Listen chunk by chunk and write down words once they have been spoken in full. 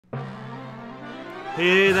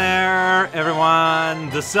Hey there, everyone.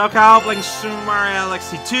 The SoCal Bling Chompworks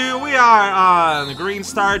Galaxy 2. We are on the Green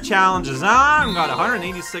Star Challenge is on. Got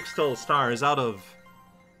 186 total stars out of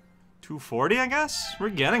 240, I guess? We're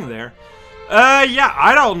getting there. Yeah,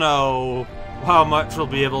 I don't know how much we'll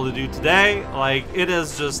be able to do today. Like, it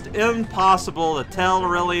is just impossible to tell,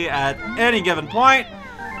 really, at any given point.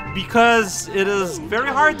 Because it is very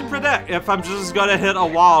hard to predict if I'm just gonna hit a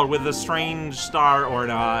wall with a strange star or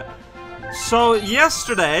not. So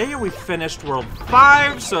yesterday we finished World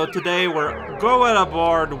 5, so today we're going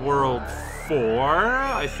aboard World 4.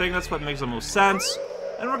 I think that's what makes the most sense.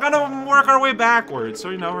 And we're gonna work our way backwards.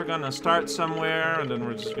 So, you know, we're gonna start somewhere, and then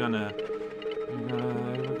we're just gonna...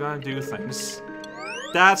 we're gonna do things.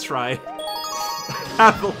 That's right. I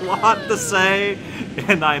have a lot to say,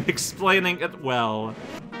 and I'm explaining it well.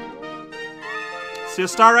 See a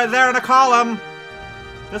star right there in a column?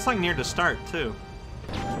 That's like near the start, too.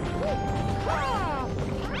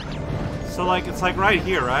 So, like, it's like right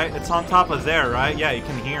here, right? It's on top of there, right? Yeah, you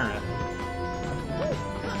can hear it.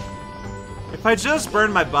 If I just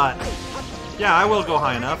burn my butt... Yeah, I will go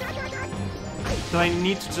high enough. Do I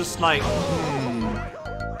need to just, like...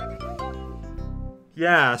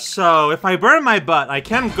 Yeah, so if I burn my butt, I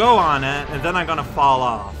can go on it, and then I'm gonna fall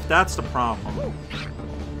off. That's the problem.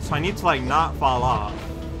 So I need to, like, not fall off.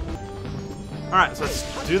 Alright, so let's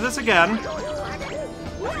do this again.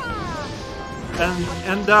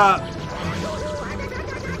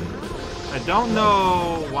 I don't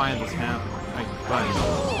know why this happened.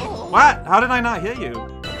 What? How did I not hit you?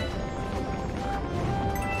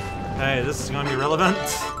 Hey, this is gonna be relevant.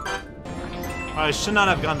 I should not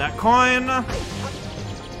have gotten that coin.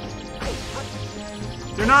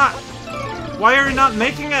 You're not... Why are you not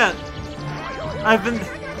making it? I've been...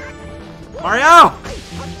 Mario!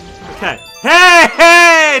 Okay. Hey,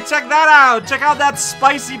 hey! Check that out! Check out that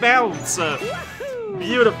spicy bounce!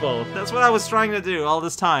 Beautiful. That's what I was trying to do all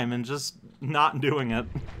this time, and just not doing it.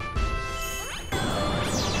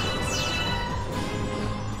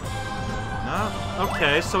 No?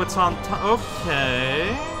 Okay, so it's on top.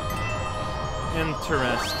 Okay.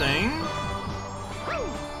 Interesting.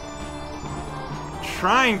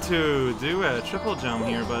 Trying to do a triple jump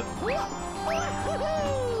here, but... I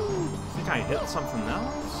think I hit something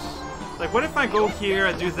else? Like, what if I go here,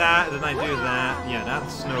 I do that, and then I do that? Yeah,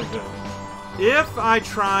 that's no good. If I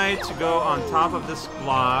try to go on top of this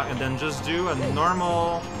block and then just do a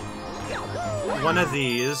normal one of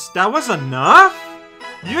these, that was enough?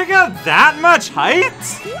 You got that much height?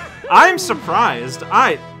 I'm surprised.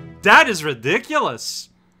 That is ridiculous.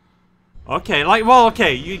 Okay, like, well,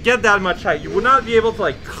 okay, you get that much height. You would not be able to,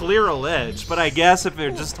 like, clear a ledge, but I guess if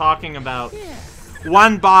you're just talking about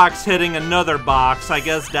one box hitting another box, I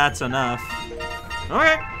guess that's enough.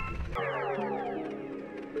 Okay.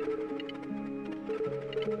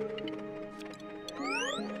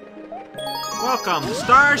 Welcome to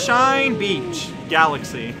Starshine Beach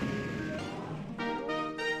Galaxy.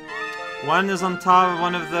 One is on top of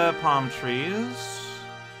one of the palm trees.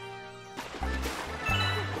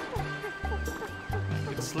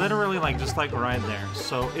 It's literally like just like right there.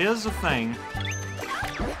 So is a thing.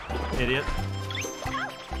 Idiot.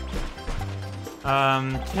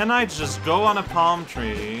 Can I just go on a palm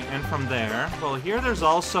tree and from there? Well, here there's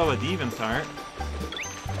also a Devantart.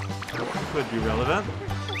 Could be relevant.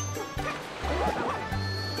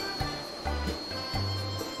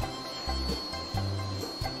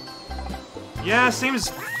 Yeah,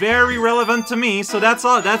 seems very relevant to me, so that's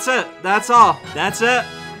all. That's it. That's all. That's it.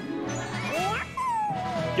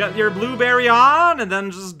 Get your blueberry on, and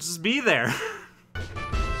then just be there.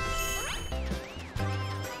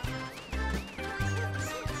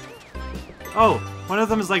 Oh, one of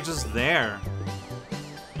them is like just there.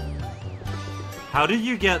 How did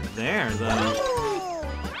you get there, though?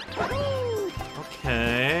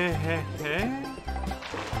 Okay, hey.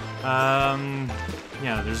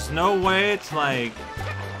 Yeah, there's no way to, like...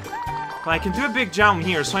 I can do a big jump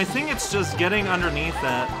here, so I think it's just getting underneath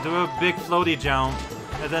that, do a big floaty jump,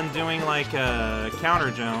 and then doing, like, a counter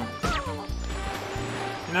jump.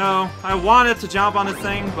 You know, I wanted to jump on the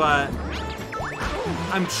thing, but...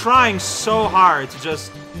 I'm trying so hard to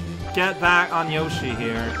just get back on Yoshi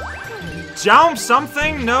here. Jump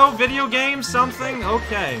something? No video game something?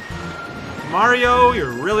 Okay. Mario, you're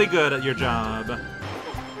really good at your job.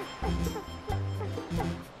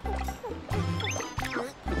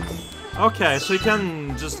 Okay, so you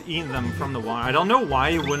can just eat them from the water. I don't know why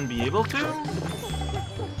you wouldn't be able to.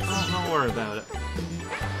 Don't worry about it.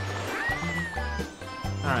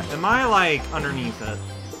 Alright, am I, like, underneath it?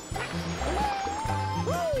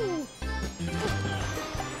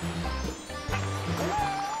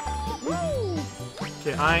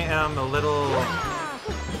 Okay, I am a little...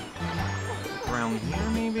 around here,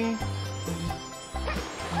 maybe?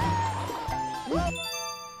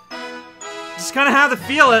 Just kind of have to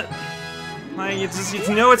feel it. Like, you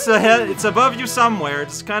know it's ahead, it's above you somewhere.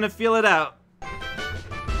 Just kind of feel it out.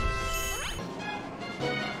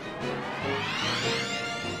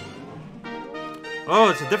 Oh,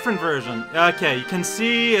 it's a different version. Okay, you can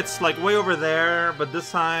see it's like way over there, but this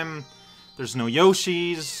time there's no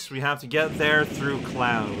Yoshis. We have to get there through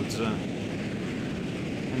clouds.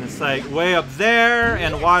 And it's like way up there,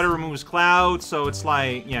 and water removes clouds, so it's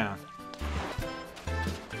like, yeah.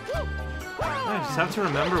 I just have to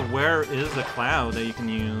remember where is the cloud that you can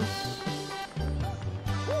use.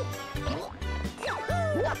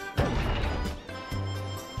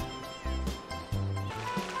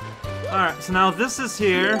 Alright, so now this is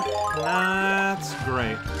here. That's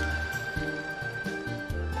great.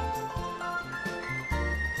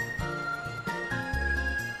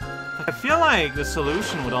 I feel like the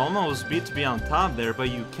solution would almost be to be on top there, but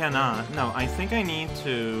you cannot. No, I think I need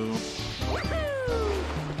to...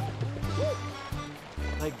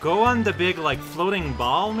 like, go on the big, like, floating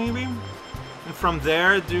ball, maybe? And from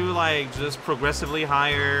there, do, like, just progressively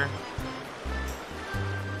higher...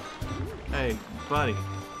 Hey, buddy.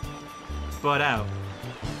 Butt out.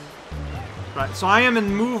 Right, so I am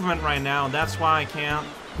in movement right now, and that's why I can't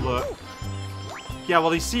look. Yeah,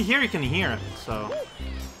 well, you see here, you can hear it, so...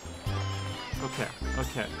 Okay,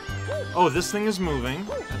 okay. Oh, this thing is moving.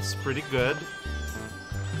 That's pretty good.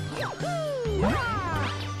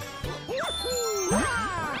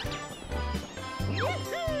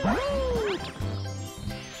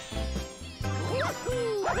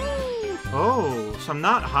 Oh, so I'm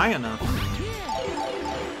not high enough.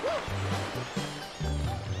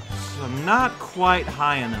 So I'm not quite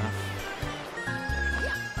high enough.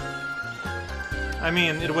 I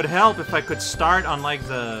mean, it would help if I could start on, like,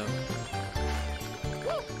 the...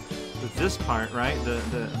 with this part, right?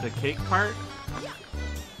 The cake part?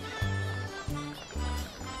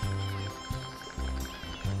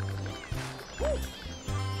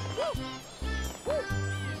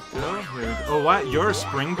 Oh, what? You're a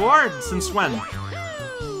springboard? Since when?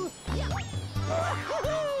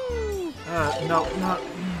 No, not...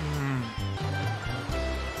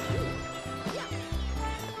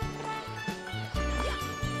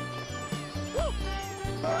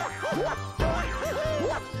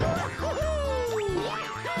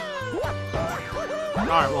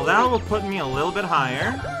 Alright, well that will put me a little bit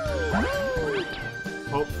higher.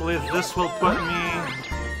 Hopefully this will put me...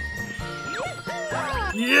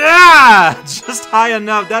 Yeah! Just high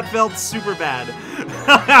enough. That felt super bad.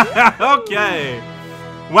 Okay.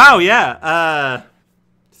 Wow, yeah.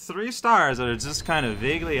 3 stars that are just kind of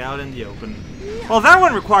vaguely out in the open. Well, that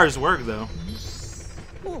one requires work, though.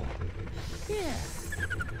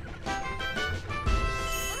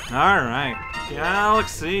 Alright.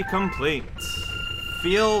 Galaxy complete.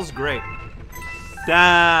 Feels great.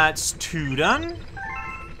 That's 2 done.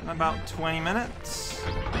 In about 20 minutes.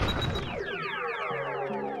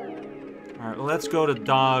 Alright, well, let's go to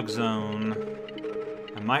Dog Zone.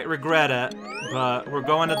 I might regret it, but we're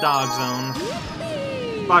going to Dog Zone.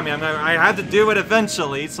 I mean, I had to do it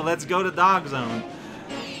eventually, so let's go to Dog Zone.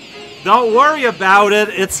 Don't worry about it,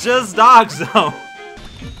 it's just Dog Zone.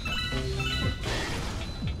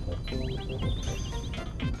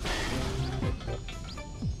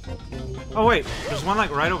 Oh wait, there's one like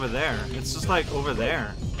right over there. It's just like over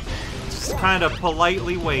there. It's just kind of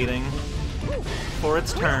politely waiting for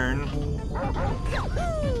its turn.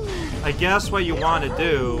 I guess what you want to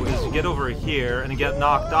do is you get over here and get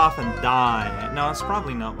knocked off and die. No, that's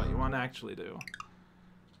probably not what you want to actually do.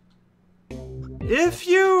 If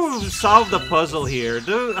you solve the puzzle here,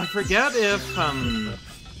 I forget if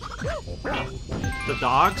the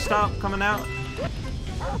dogs stop coming out.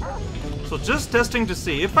 So just testing to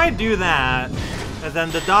see. If I do that, and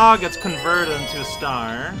then the dog gets converted into a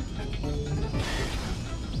star.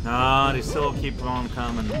 No, they still keep on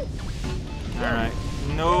coming. Alright.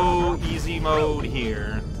 No easy mode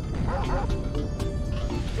here.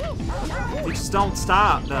 They just don't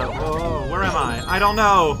stop, though. Oh, where am I? I don't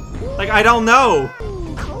know. Like, I don't know.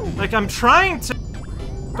 Like, I'm trying to...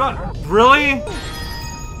 God, really?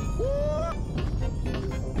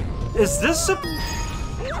 Is this a...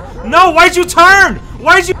 No, why'd you turn?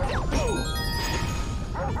 Why'd you...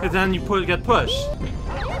 And then you get pushed.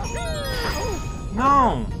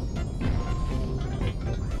 No.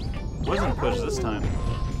 Wasn't pushed this time.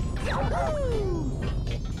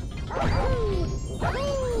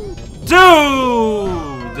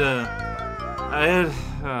 Dude!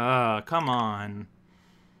 Come on.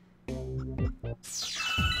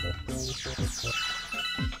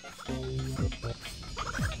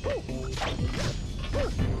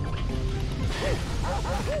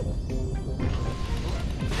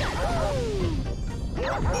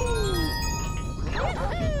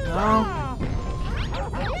 No.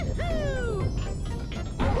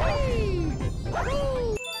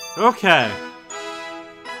 Okay.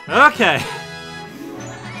 Okay.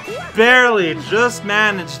 Barely just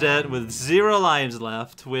managed it with 0 lives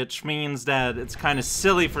left, which means that it's kind of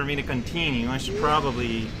silly for me to continue. I should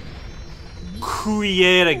probably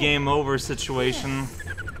create a game over situation.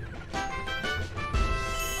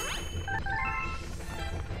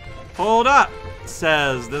 Hold up,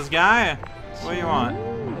 says this guy. What do you want?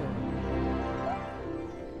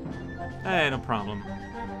 Hey, no problem.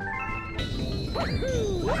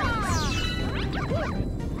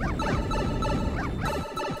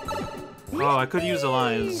 Oh, I could use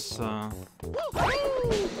Elias. Oh,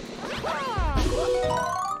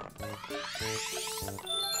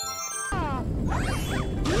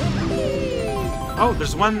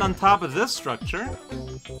 there's one on top of this structure.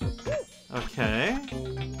 Okay.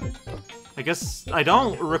 I guess I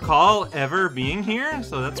don't recall ever being here,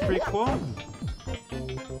 so that's pretty cool.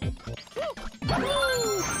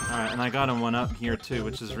 Alright, and I got him one up here too,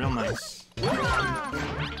 which is real nice.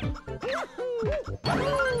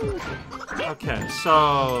 Okay,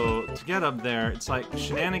 so to get up there, it's like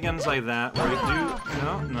shenanigans like that where you do...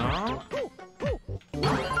 No.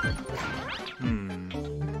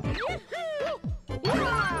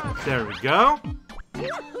 There we go.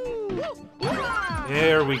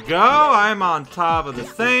 Here we go. I'm on top of the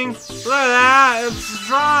thing. Look at that. It's a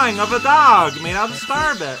drawing of a dog made out of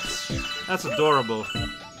star bits. That's adorable.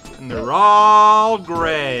 And they're all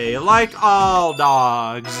gray, like all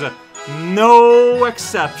dogs. No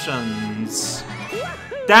exceptions.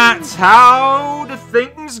 That's how the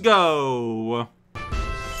things go.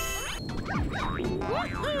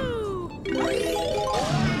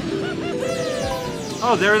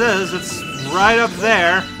 Oh, there it is. It's right up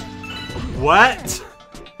there. What?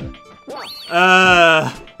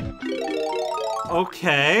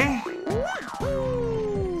 Okay.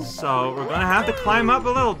 So, we're gonna have to climb up a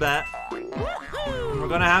little bit. We're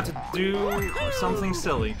gonna have to do something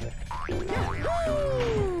silly.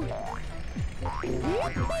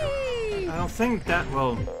 I don't think that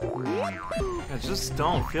will... I just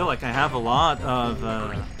don't feel like I have a lot of,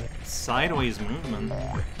 sideways movement.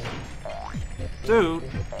 Dude.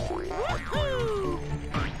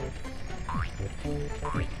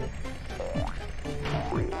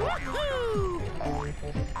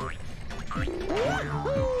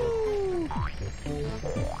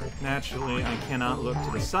 Naturally, I cannot look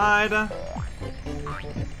to the side.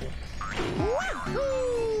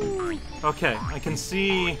 Okay, I can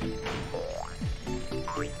see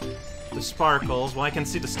the sparkles. Well, I can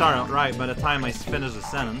see the star outright by the time I finish the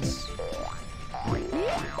sentence.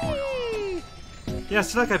 Yeah,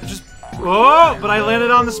 it's like I've just... Oh, but I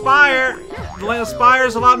landed on the spire! The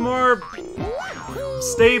spire's a lot more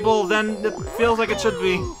stable than it feels like it should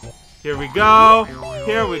be. Here we go!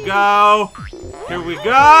 Here we go! Here we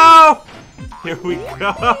go! Here we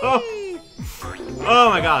go! Oh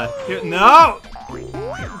my god. Here, no!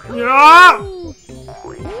 No!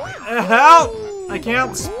 Help! I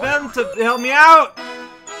can't spin to help me out!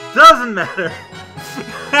 Doesn't matter.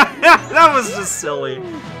 That was just silly.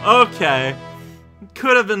 Okay.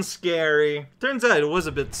 Could have been scary. Turns out it was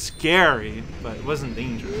a bit scary, but it wasn't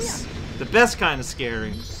dangerous. The best kind of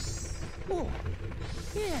scary. Do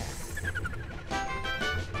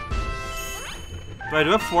I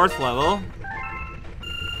do a 4th level?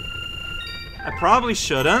 I probably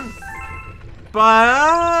shouldn't.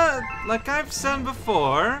 But, like I've said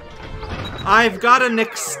before, I've got an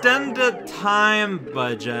extended time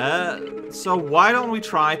budget, so why don't we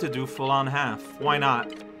try to do full-on half? Why not?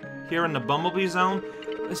 Here in the Bumblebee Zone.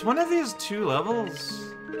 Is one of these 2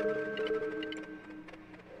 levels?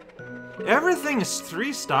 Everything is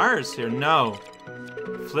 3 stars here. No.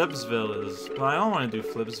 Flipsville is. But I don't want to do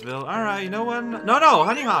Flipsville. Alright, you know what? No,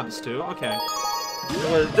 Honeyhop is 2. Okay.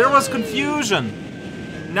 There was confusion.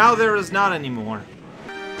 Now there is not anymore.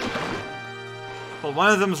 Well,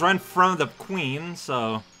 one of them is right in front of the queen,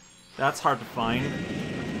 so that's hard to find.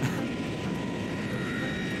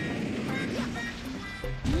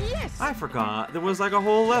 I forgot. There was like a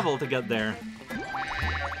whole level to get there.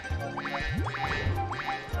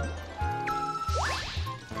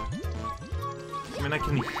 I mean, I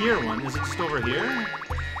can hear one. Is it just over here?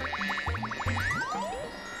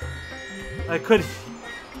 I could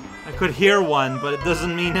hear one, but it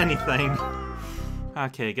doesn't mean anything.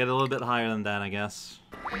 Okay, get a little bit higher than that, I guess.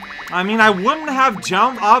 I mean, I wouldn't have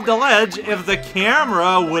jumped off the ledge if the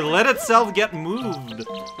camera would let itself get moved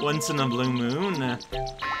once in a blue moon.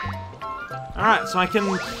 Alright, so I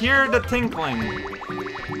can hear the tinkling,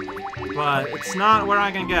 but it's not where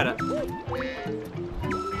I can get it.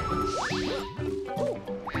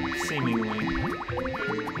 Seemingly.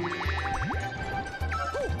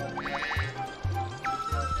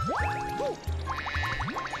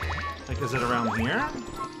 Like, is it around here?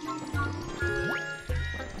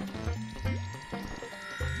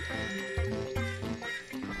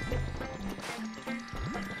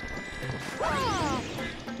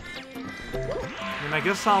 I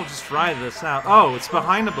guess I'll just try this out. Oh, it's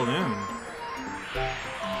behind a balloon.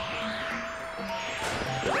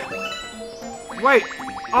 Wait!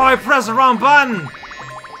 Oh, I pressed the wrong button!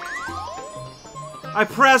 I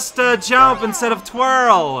pressed jump instead of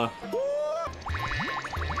twirl!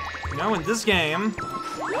 You know, in this game,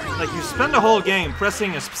 like, you spend the whole game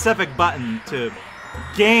pressing a specific button to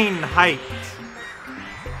gain height.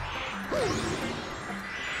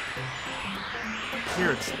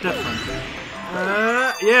 Here it's different.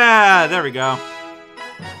 Yeah, there we go.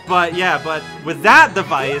 But yeah, but with that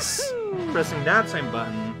device, pressing that same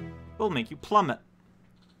button will make you plummet.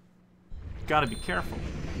 Gotta be careful.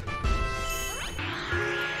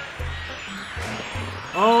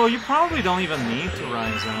 Oh, you probably don't even need to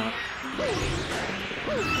rise up.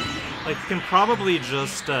 Like, you can probably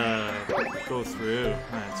just go through.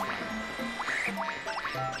 That's fine.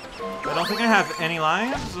 I don't think I have any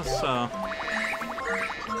lives, so...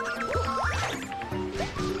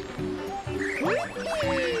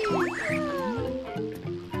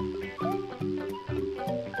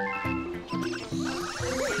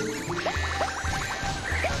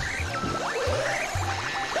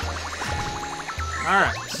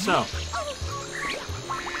 Alright, so.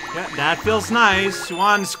 Yeah, that feels nice. You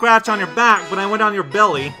want to scratch on your back, but I went on your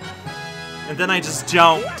belly. And then I just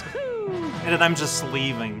jumped. And then I'm just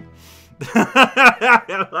leaving.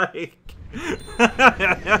 Like...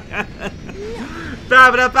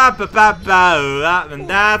 And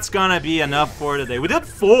that's gonna be enough for today. We did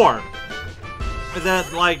 4. We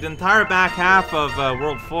did, like, the entire back half of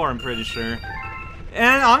World 4, I'm pretty sure.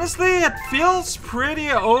 And honestly, it feels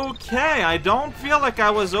pretty okay. I don't feel like I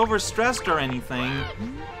was overstressed or anything.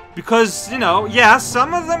 Because, you know, yeah,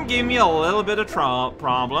 some of them gave me a little bit of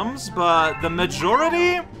problems, but the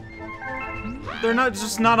majority, they're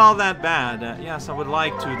not all that bad. Yes, I would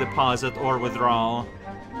like to deposit or withdraw.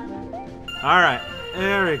 Alright,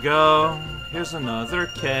 there we go. Here's another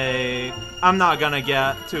cake. I'm not gonna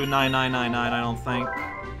get to 9999, I don't think.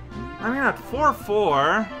 I mean, at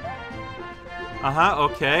 4-4...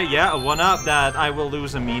 okay, yeah, a 1-up that I will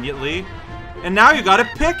lose immediately. And now you got a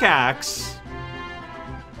pickaxe!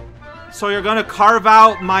 So you're gonna carve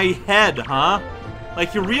out my head, huh?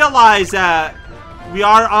 Like, you realize that we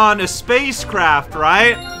are on a spacecraft,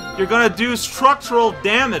 right? You're gonna do structural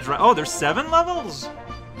damage, right? Oh, there's 7 levels?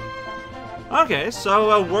 Okay, so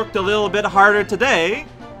I worked a little bit harder today,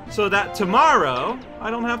 so that tomorrow,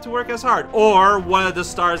 I don't have to work as hard. Or one of the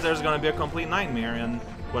stars there's gonna be a complete nightmare, and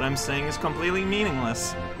what I'm saying is completely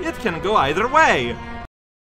meaningless. It can go either way.